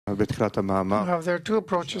There are two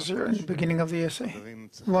approaches here in the beginning of the essay.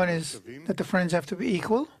 One is that the friends have to be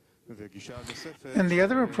equal, and the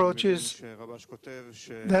other approach is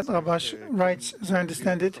that Rabash writes, as I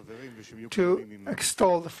understand it, to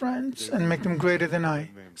extol the friends and make them greater than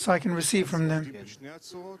I, so I can receive from them.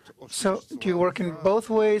 So, do you work in both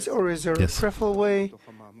ways, or is there a preferable way?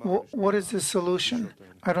 What is the solution?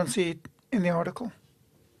 I don't see it in the article.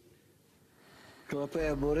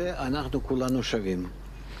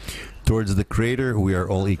 Towards the Creator, we are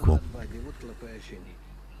all equal.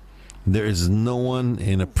 There is no one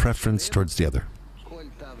in a preference towards the other.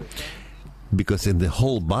 Because in the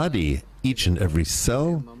whole body, each and every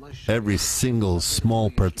cell, every single small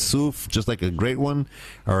partsuf, just like a great one,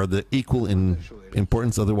 are the equal in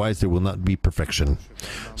importance, otherwise there will not be perfection.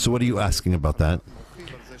 So what are you asking about that?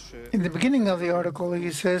 In the beginning of the article,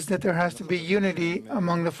 he says that there has to be unity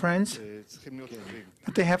among the friends,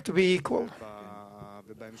 that they have to be equal.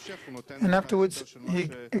 And afterwards, he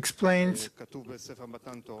explains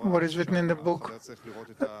what is written in the book,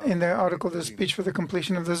 in the article, the speech for the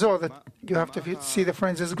completion of the Zohar, that you have to see the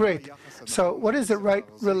friends as great. So what is the right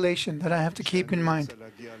relation that I have to keep in mind,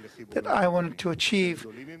 that I want to achieve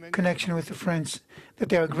connection with the friends, that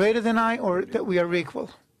they are greater than I, or that we are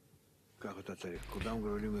equal?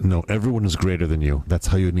 No, everyone is greater than you. That's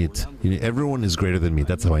how you need. Everyone is greater than me.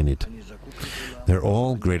 That's how I need. They're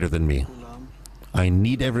all greater than me. I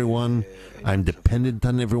need everyone, I'm dependent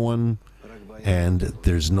on everyone, and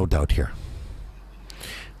there's no doubt here.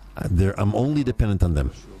 I'm only dependent on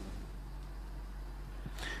them.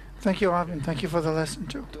 Thank you, Rabin. Thank you for the lesson,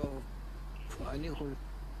 too.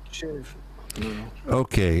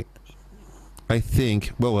 Okay. I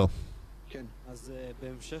think, well.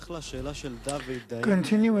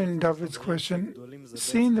 Continuing David's question,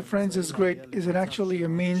 seeing the friends as great, is it actually a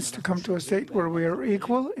means to come to a state where we are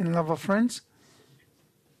equal in love of friends?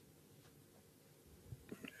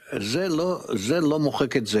 That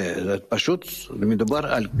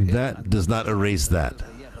does not erase that.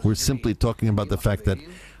 We're simply talking about the fact that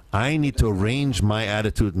I need to arrange my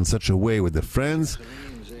attitude in such a way with the friends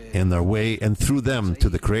and their way, and through them to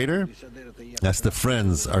the Creator, as the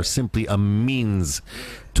friends are simply a means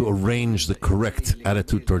to arrange the correct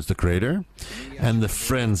attitude towards the Creator, and the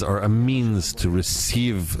friends are a means to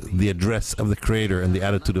receive the address of the Creator and the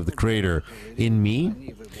attitude of the Creator in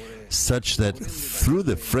me, such that through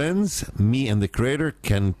the friends, me and the Creator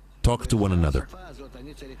can talk to one another.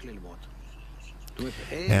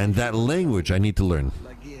 And that language I need to learn.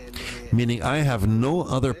 Meaning I have no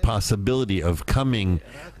other possibility of coming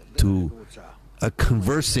to a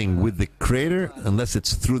conversing with the Creator unless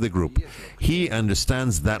it's through the group. He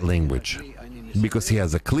understands that language because he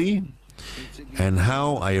has a kli, and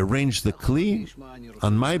how I arrange the kli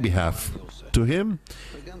on my behalf to him,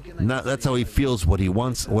 that's how he feels what he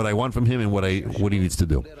wants, what I want from him, and what he needs to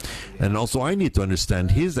do. And also I need to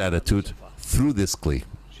understand his attitude through this kli.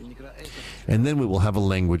 And then we will have a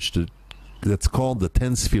language that's called the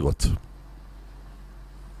 10 Sfirot.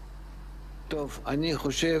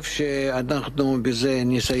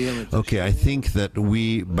 Okay, I think that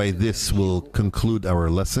we, by this, will conclude our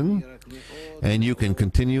lesson, and you can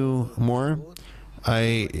continue more.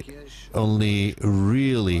 I only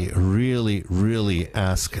really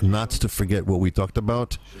ask not to forget what we talked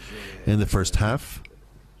about in the first half,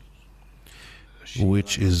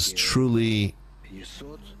 which is truly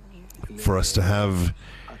for us to have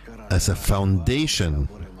as a foundation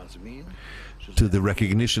to the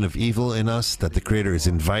recognition of evil in us, that the Creator is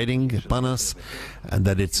inviting upon us, and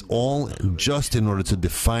that it's all just in order to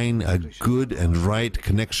define a good and right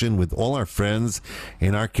connection with all our friends,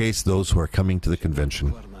 in our case, those who are coming to the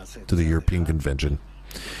convention, to the European Convention,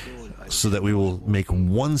 so that we will make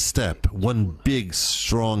one step, one big,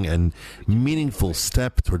 strong, and meaningful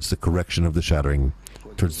step towards the correction of the shattering,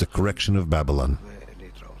 towards the correction of Babylon.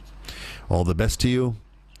 All the best to you,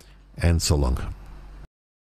 and so long.